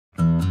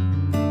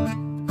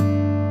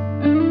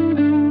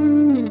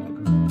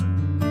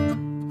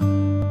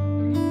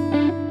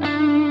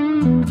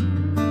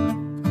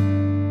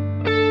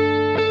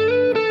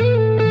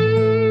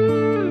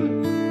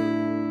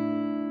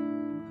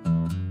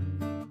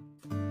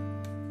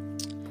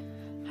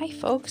Hi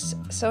folks,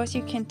 so as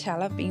you can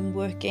tell I've been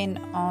working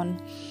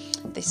on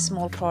this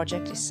small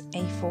project, this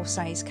A4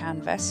 size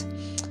canvas,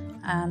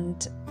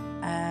 and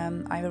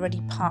I've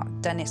already part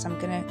done it, so I'm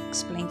going to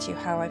explain to you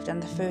how I've done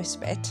the first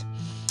bit.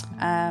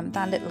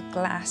 That little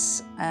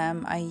glass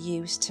I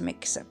used to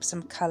mix up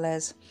some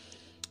colours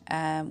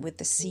with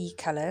the sea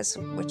colours,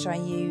 which I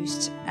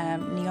used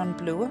neon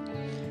blue,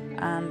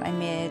 and I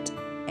made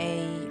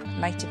a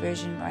lighter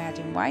version by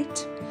adding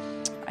white.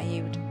 I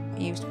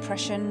used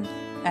Prussian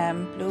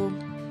blue,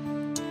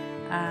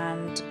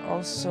 and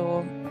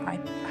also I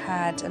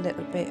had a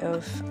little bit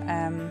of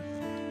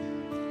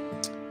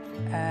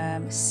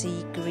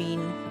sea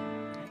green.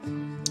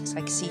 It's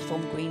like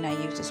seafoam green I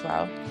used as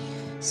well.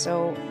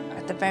 So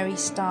at the very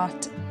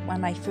start,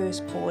 when I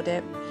first poured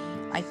it,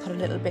 I put a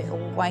little bit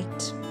of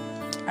white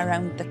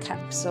around the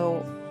cup,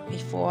 so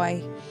before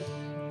I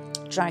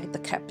dragged the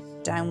cup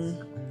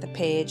down the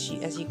page,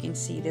 as you can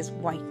see, there's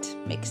white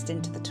mixed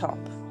into the top,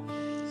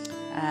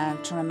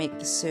 trying to make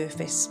the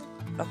surface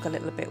look a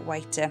little bit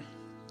whiter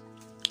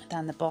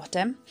than the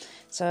bottom.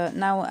 So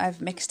now I've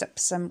mixed up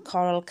some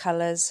coral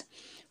colours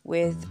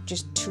with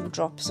just 2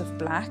 drops of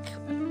black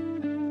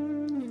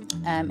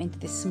into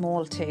this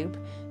small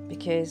tube,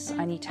 because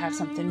I need to have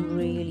something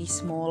really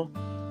small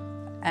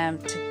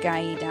to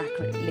guide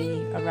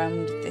accurately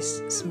around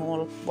this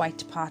small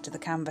white part of the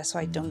canvas, so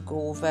I don't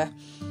go over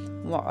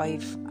what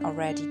I've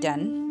already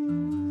done.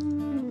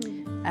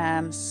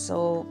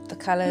 So the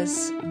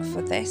colours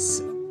for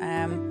this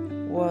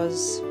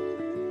was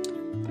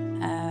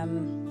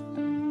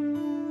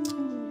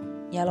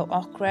yellow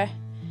ochre,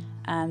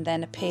 and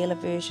then a paler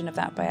version of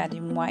that by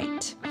adding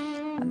white,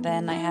 and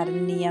then I had a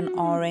neon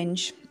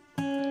orange,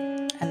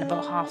 and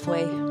about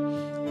halfway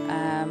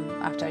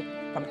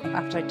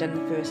after I'd done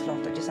the first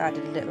lot, I just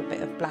added a little bit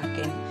of black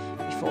in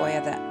before I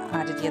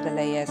added the other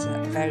layers, and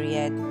at the very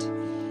end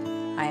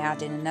I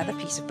add in another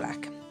piece of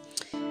black.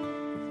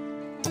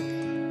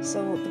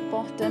 So the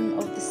bottom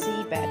of the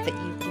seabed that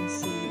you can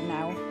see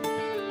now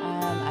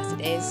as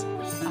it is,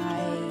 I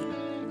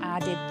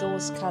added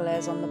those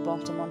colours on the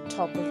bottom on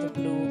top of the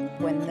blue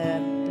when the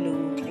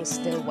blue was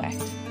still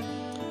wet.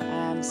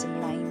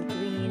 Some lime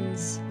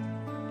greens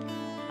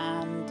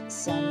and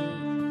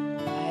some,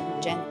 I had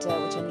magenta,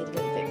 which I made a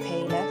little bit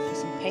paler, for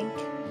some pink,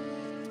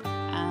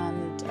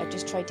 and I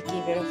just tried to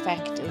give it an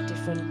effect of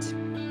different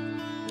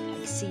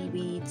like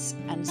seaweeds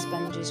and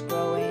sponges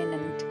growing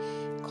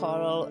and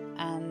coral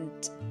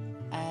and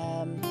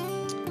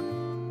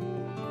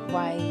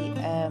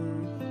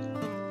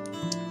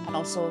and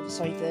also,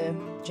 sorry, the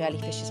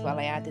jellyfish as well.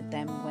 I added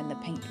them when the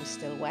paint was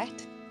still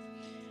wet,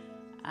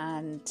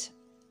 and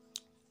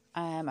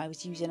I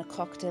was using a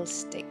cocktail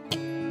stick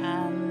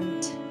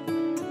and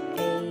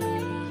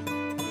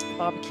a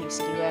barbecue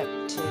skewer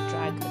to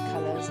drag the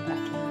colours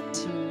back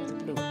into the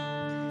blue.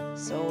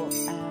 So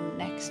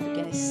next we're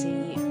going to see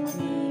me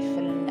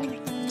filling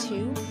up the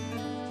tube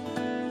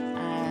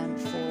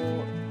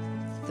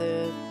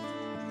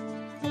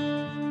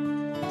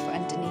for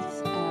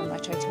underneath. I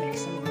tried to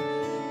mix some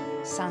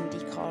sandy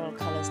coral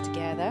colours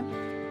together.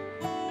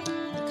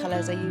 The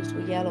colours I used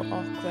were yellow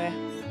ochre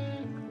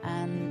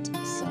and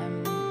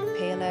some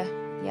paler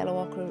yellow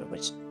ochre,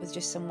 which was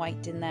just some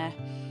white in there.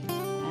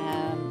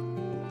 I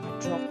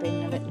drop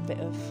in a little bit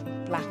of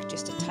black,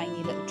 just a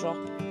tiny little drop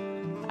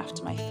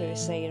after my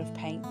first layer of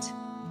paint,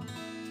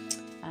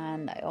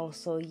 and I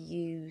also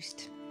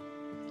used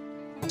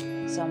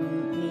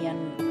some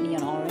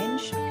neon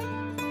orange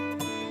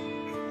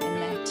in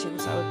there too.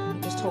 So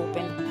I'm just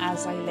hoping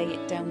as I lay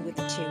it down with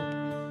the tube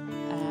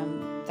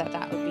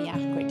that would be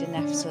accurate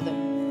enough so that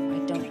I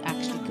don't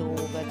actually go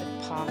over the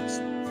parts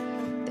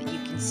that you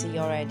can see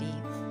already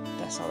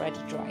that's already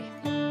dry.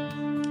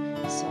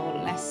 So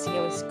let's see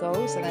how it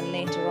goes, and then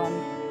later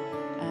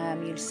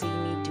on you'll see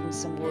me doing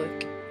some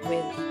work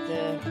with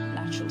the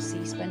natural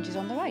sea sponges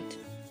on the right.